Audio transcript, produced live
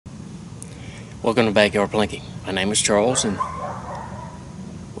Welcome to Backyard Plinking. My name is Charles, and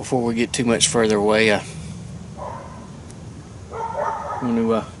before we get too much further away, I want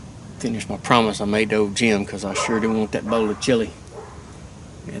to finish my promise I made to old Jim, because I sure do want that bowl of chili.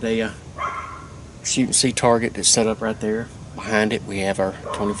 At a shoot and see target that's set up right there. Behind it we have our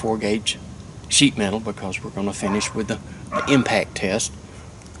 24 gauge sheet metal, because we're going to finish with the impact test.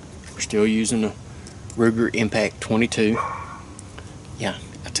 We're still using the Ruger Impact 22. Yeah,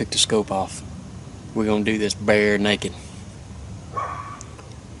 I took the scope off. We're going to do this bare naked.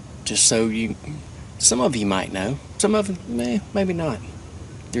 Just so some of you might know, some of them maybe not.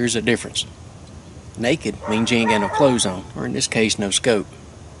 There's a difference. Naked means you ain't got no clothes on, or in this case no scope.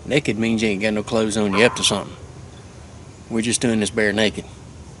 Naked means you ain't got no clothes on, you up to something. We're just doing this bare naked.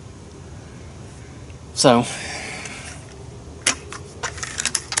 So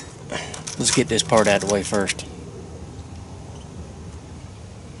let's get this part out of the way first.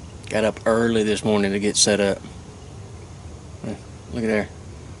 Got up early this morning to get set up. Look at there.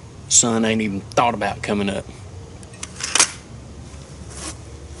 Sun ain't even thought about coming up.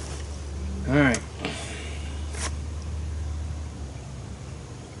 Alright.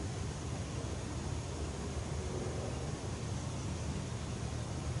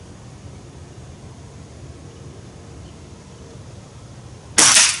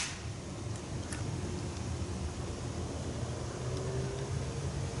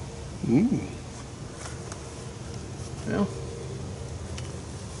 Well,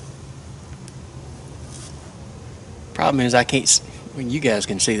 problem is I can't. Well, you guys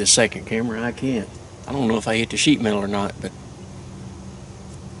can see the second camera. I can't. I don't know if I hit the sheet metal or not, but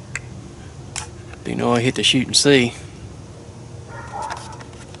do you know I hit the shoot and see?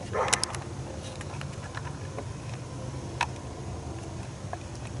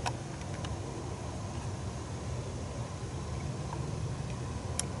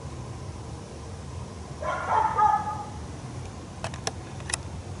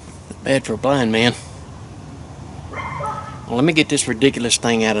 Bad for a blind man. Well, let me get this ridiculous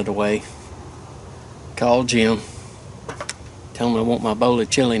thing out of the way. Call Jim. Tell him I want my bowl of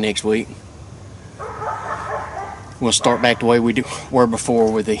chili next week. We'll start back the way we were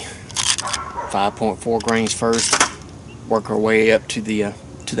before, with the 5.4 grains first. Work our way up to the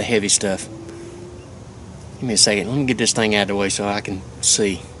heavy stuff. Give me a second. Let me get this thing out of the way so I can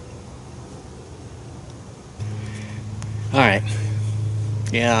see. Alright.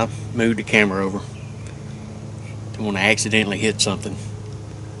 Yeah, I moved the camera over. Don't want to accidentally hit something.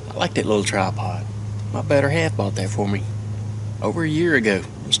 I like that little tripod. My better half bought that for me over a year ago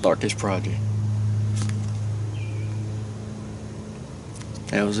to start this project.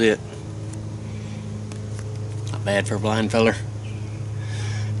 That was it. Not bad for a blind feller.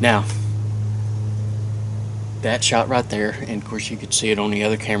 Now, that shot right there, and of course you could see it on the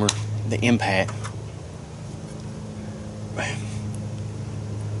other camera, the impact.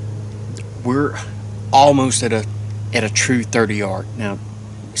 We're almost at a true 30 yard. Now,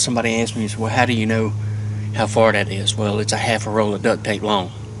 somebody asked me, well, how do you know how far that is? Well, it's a half a roll of duct tape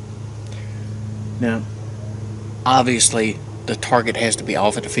long. Now, obviously, the target has to be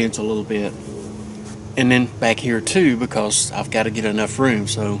off at the fence a little bit, and then back here too, because I've got to get enough room.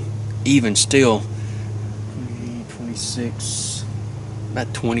 So, even still, 26,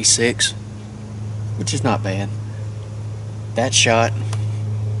 about 26, which is not bad. That shot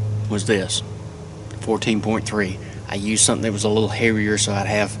was this 14.3. I used something that was a little heavier so I'd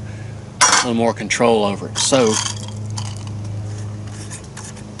have a little more control over it. So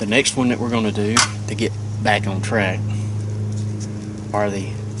the next one that we're going to do to get back on track are the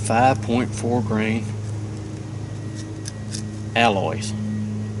 5.4 grain alloys.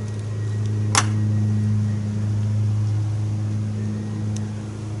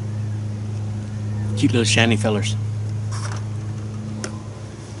 Cute little shiny fellers.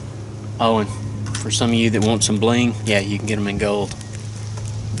 Oh, and for some of you that want some bling, yeah, you can get them in gold.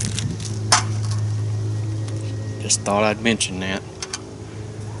 Just thought I'd mention that.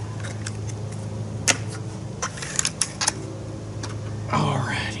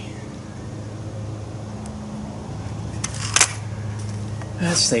 Alrighty.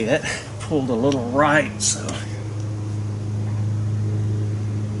 Let's see, that pulled a little right, so.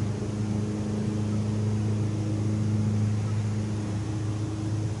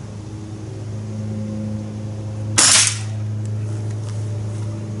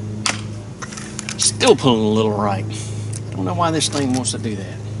 Still pulling a little right. Don't know why this thing wants to do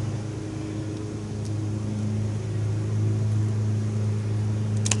that.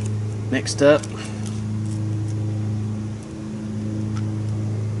 Next up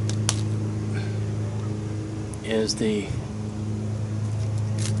is the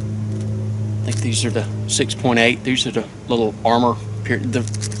I think these are the 6.8. These are the little armor, the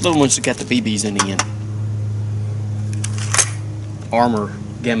little ones that got the BBs in the end. Armor,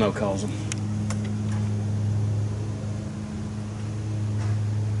 Gamo calls them.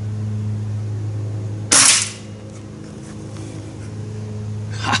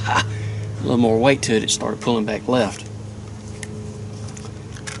 A little more weight to it, it started pulling back left.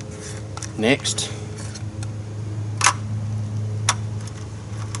 Next,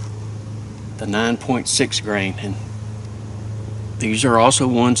 the 9.6 grain, and these are also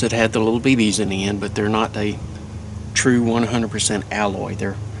ones that had the little BBs in the end, but they're not a true 100% alloy.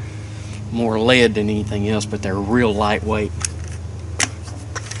 They're more lead than anything else, but they're real lightweight.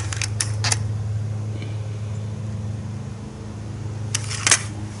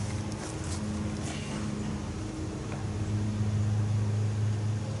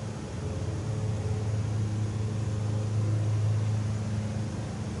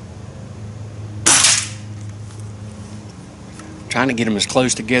 Trying to get them as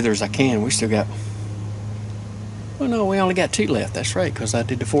close together as I can. We still got, well, no, we only got 2 left. That's right, because I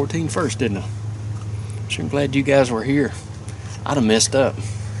did the 14 first, didn't I? So I'm glad you guys were here. I'd have messed up.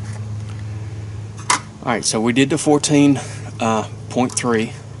 Alright, so we did the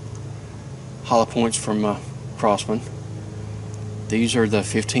 14.3 hollow points from Crossman. These are the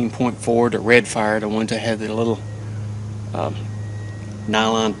 15.4, the red fire, the ones that have the little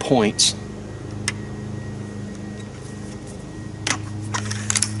nylon points.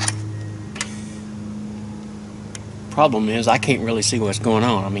 Problem is, I can't really see what's going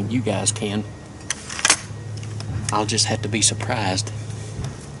on. I mean, you guys can. I'll just have to be surprised.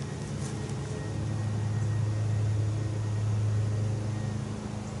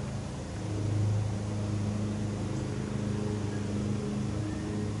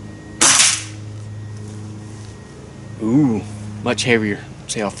 Ooh, much heavier.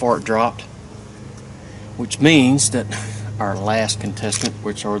 See how far it dropped? Which means that our last contestant,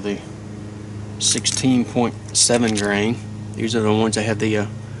 which are the 16.7 grain. These are the ones that have the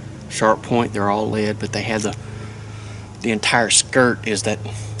sharp point. They're all lead, but they have the entire skirt is that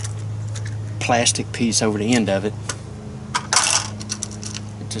plastic piece over the end of it.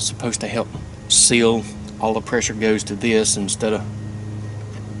 It's just supposed to help seal. All the pressure goes to this instead of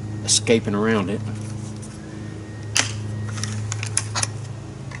escaping around it.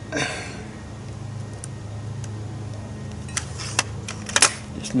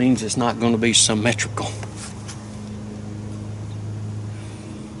 Means it's not going to be symmetrical.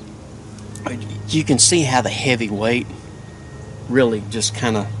 You can see how the heavy weight really just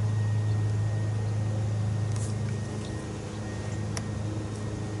kind of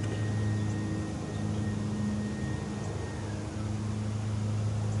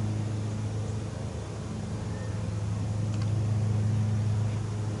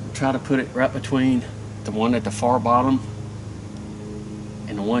try to put it right between the one at the far bottom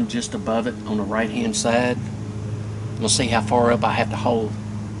and the one just above it on the right hand side. We'll see how far up I have to hold.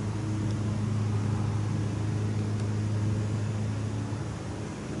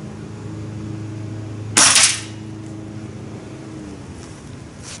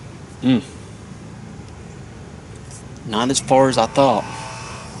 Not as far as I thought.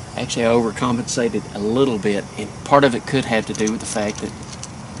 Actually, I overcompensated a little bit, and part of it could have to do with the fact that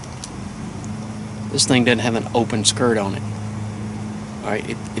this thing doesn't have an open skirt on it. Alright,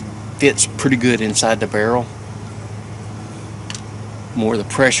 it fits pretty good inside the barrel. More of the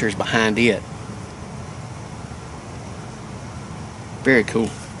pressure is behind it. Very cool.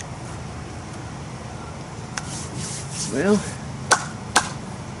 Well,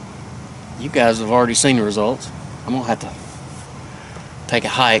 you guys have already seen the results. I'm gonna have to take a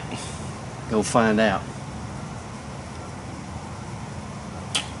hike, go find out.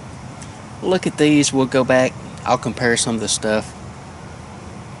 Look at these. We'll go back. I'll compare some of the stuff.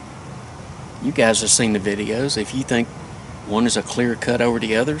 You guys have seen the videos. If you think one is a clear cut over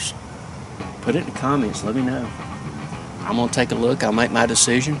the others, put it in the comments. Let me know. I'm going to take a look. I'll make my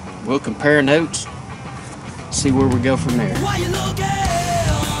decision. We'll compare notes. See where we go from there.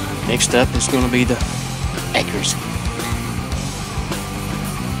 Next up is going to be the accuracy.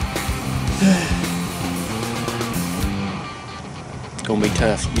 It's going to be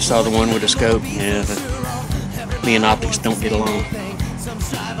tough. You saw the one with the scope. Yeah, me and optics don't get along.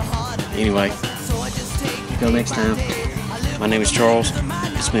 Anyway, until next time, my name is Charles.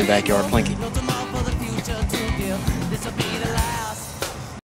 It's been Backyard Plinking.